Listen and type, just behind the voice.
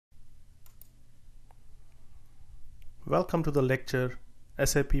Welcome to the lecture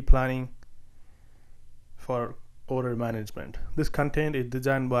SAP Planning for Order Management. This content is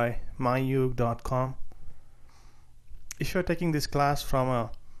designed by myug.com. If you're taking this class from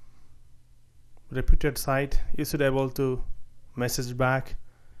a reputed site, you should be able to message back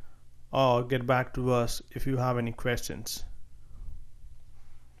or get back to us if you have any questions.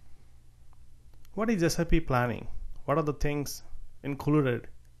 What is SAP Planning? What are the things included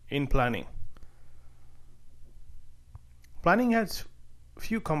in planning? Planning has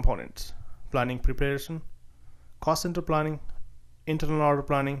few components: planning preparation, cost center planning, internal order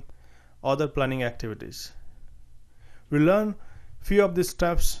planning, other planning activities. We'll learn few of these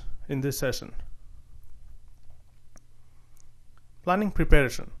steps in this session. Planning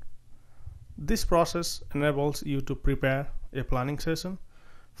preparation. This process enables you to prepare a planning session.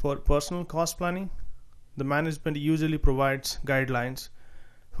 For personal cost planning, the management usually provides guidelines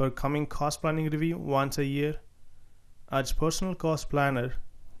for coming cost planning review once a year. As personal cost planner,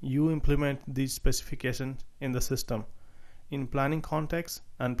 you implement these specifications in the system in planning contexts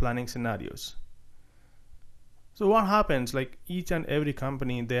and planning scenarios. So what happens, like each and every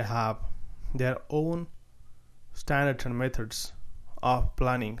company, they have their own standards and methods of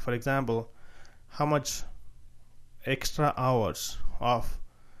planning. For example, how much extra hours of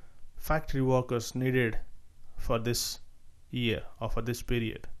factory workers needed for this year or for this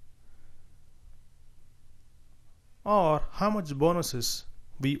period, or how much bonuses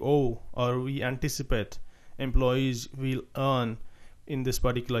we owe or we anticipate employees will earn in this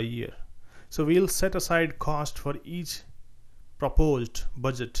particular year. So we'll set aside cost for each proposed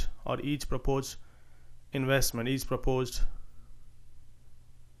budget or each proposed investment, each proposed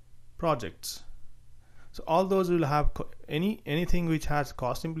projects. So all those will have anything which has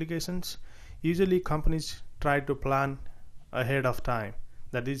cost implications. Usually companies try to plan ahead of time,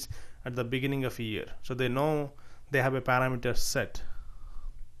 that is at the beginning of a year, so they know they have a parameter set.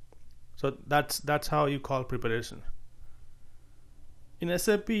 So that's how you call preparation. In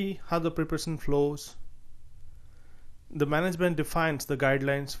SAP, how the preparation flows: the management defines the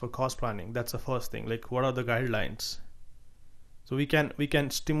guidelines for cost planning. That's the first thing. Like, what are the guidelines? So we can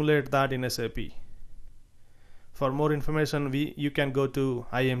stimulate that in SAP. For more information, you can go to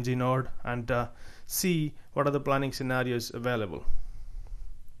IMG node and see what are the planning scenarios available.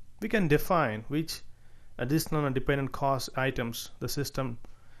 We can define which additional and dependent cost items the system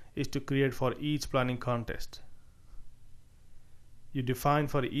is to create for each planning context. You define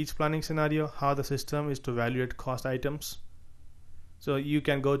for each planning scenario how the system is to evaluate cost items. So you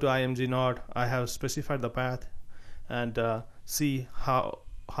can go to IMG node. I have specified the path and see how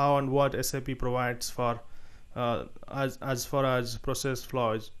and what SAP provides for as far as process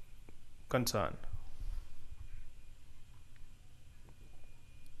flow is concerned.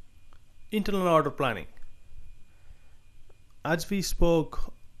 Internal order planning. As we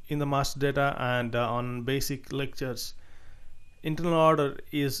spoke in the master data and on basic lectures, internal order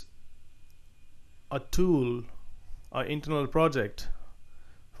is a tool or internal project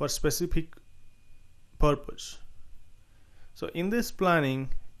for specific purpose. So in this planning,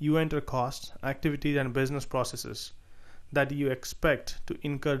 you enter costs, activities, and business processes that you expect to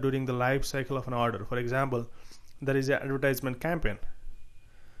incur during the life cycle of an order. For example, there is an advertisement campaign,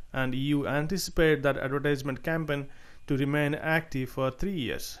 and you anticipate that advertisement campaign to remain active for 3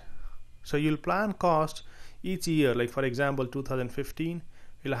 years. So you'll plan cost each year. Like, for example, 2015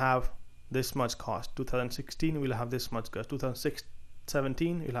 will have this much cost, 2016 will have this much cost,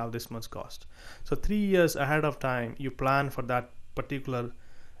 2017 will have this much cost. So 3 years ahead of time you plan for that particular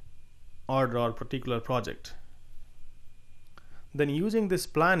order or particular project. Then using this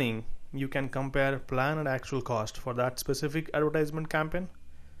planning, you can compare plan and actual cost for that specific advertisement campaign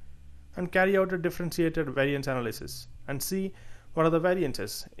and carry out a differentiated variance analysis and see what are the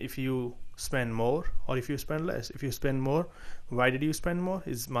variances if you spend more or if you spend less. If you spend more, why did you spend more?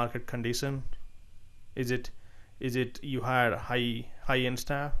 Is market condition? Is it you hired high-end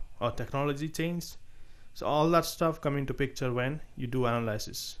staff or technology changed? So all that stuff come into picture when you do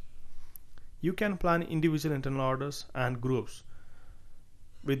analysis. You can plan individual internal orders and groups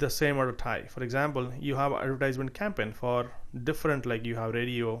with the same order type. For example, you have advertisement campaign for different, like you have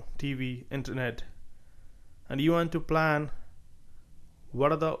radio, TV, internet, and you want to plan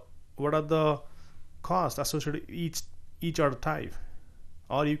what are the costs associated with each order type,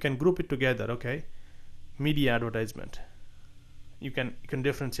 or you can group it together. Okay, media advertisement, you can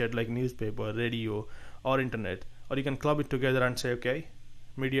differentiate like newspaper, radio, or internet, or you can club it together and say, okay,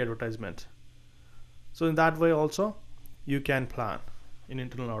 media advertisement. So in that way also you can plan in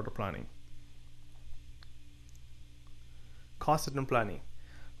internal order planning. Cost center planning.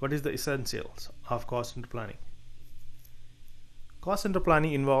 What is the essentials of cost center planning? Cost center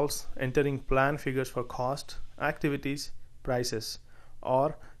planning involves entering plan figures for cost, activities, prices,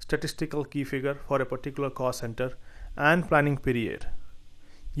 or statistical key figure for a particular cost center and planning period.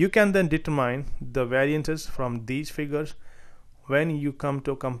 You can then determine the variances from these figures when you come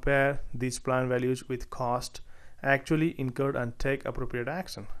to compare these plan values with cost actually incurred and take appropriate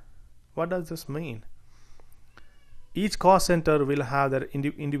action. What does this mean? Each cost center will have their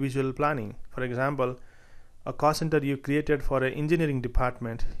individual planning. For example, a cost center you created for an engineering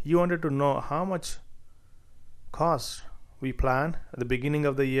department, you wanted to know how much cost we plan at the beginning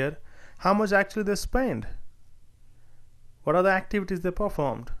of the year, how much actually they spend, what are the activities they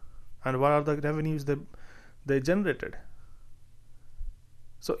performed, and what are the revenues they generated.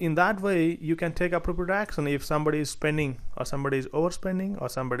 So in that way, you can take appropriate action if somebody is spending, or somebody is overspending, or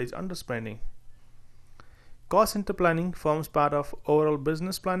somebody is underspending. Cost center planning forms part of overall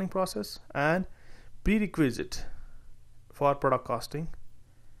business planning process and prerequisite for product costing,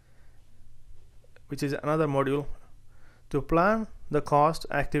 which is another module. To plan the cost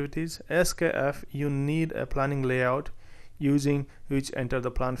activities SKF, you need a planning layout using which enter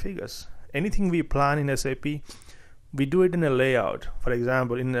the plan figures. Anything we plan in SAP, we do it in a layout. For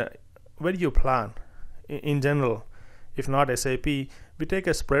example, where do you plan? In general, if not SAP, we take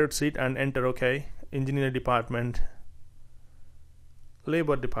a spreadsheet and enter, okay, engineering department,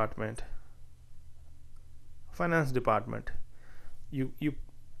 labor department, finance department. You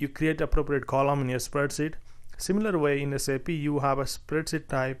create appropriate column in your spreadsheet. Similar way in SAP, you have a spreadsheet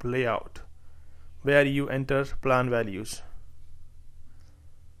type layout where you enter plan values.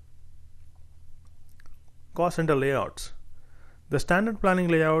 Cost center layouts. The standard planning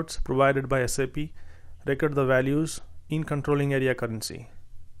layouts provided by SAP record the values in controlling area currency.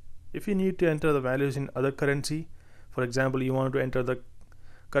 If you need to enter the values in other currency, for example, you want to enter the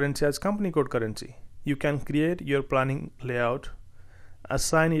currency as company code currency, you can create your planning layout,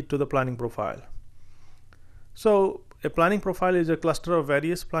 assign it to the planning profile. So a planning profile is a cluster of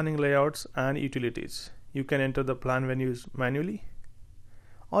various planning layouts and utilities. You can enter the plan values manually,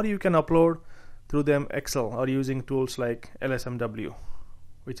 or you can upload through them Excel or using tools like LSMW,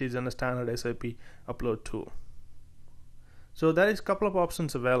 which is a standard SAP upload tool. So there is a couple of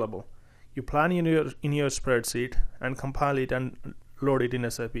options available. You plan in your spreadsheet and compile it and load it in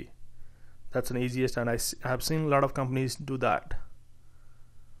SAP. That's the easiest, and I have seen a lot of companies do that.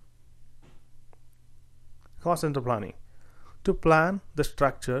 Cost center planning. To plan the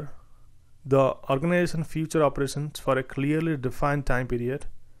structure, the organization future operations for a clearly defined time period,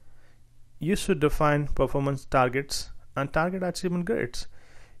 you should define performance targets and target achievement grades.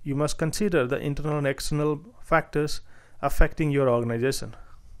 You must consider the internal and external factors affecting your organization.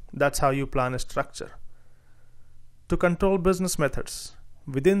 That's how you plan a structure. To control business methods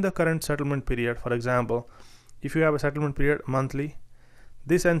within the current settlement period, for example, if you have a settlement period monthly,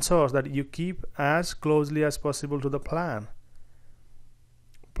 this ensures that you keep as closely as possible to the plan.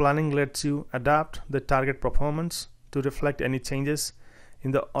 Planning lets you adapt the target performance to reflect any changes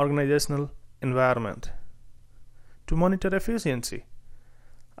in the organizational environment. To monitor efficiency,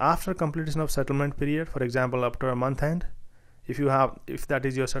 after completion of settlement period, for example, after a month end, if that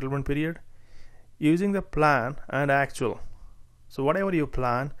is your settlement period, using the plan and actual. So whatever you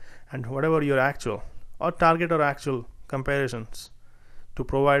plan and whatever your actual or target or actual comparisons to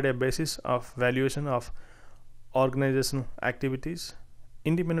provide a basis of valuation of organizational activities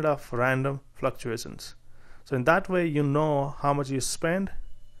independent of random fluctuations. So in that way, you know how much you spend,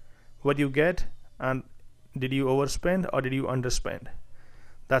 what you get, and did you overspend or did you underspend.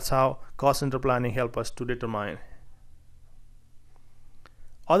 That's how cost center planning helps us to determine.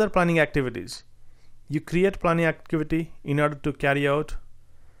 Other planning activities. You create planning activity in order to carry out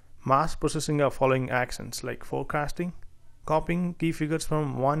mass processing of following actions like forecasting, copying key figures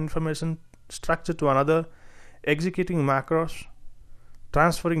from one information structure to another, executing macros,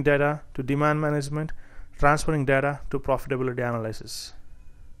 transferring data to demand management, transferring data to profitability analysis.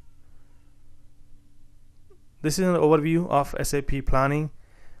 This is an overview of SAP planning.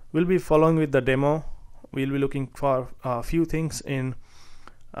 We'll be following with the demo. We'll be looking for a few things in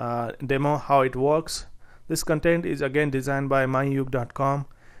demo, how it works. This content is again designed by myug.com.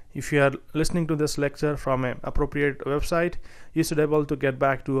 If you are listening to this lecture from an appropriate website, you should be able to get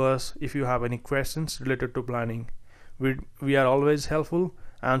back to us if you have any questions related to planning. We are always helpful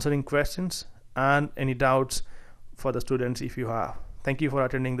answering questions and any doubts for the students if you have. Thank you for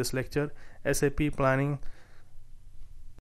attending this lecture. SAP Planning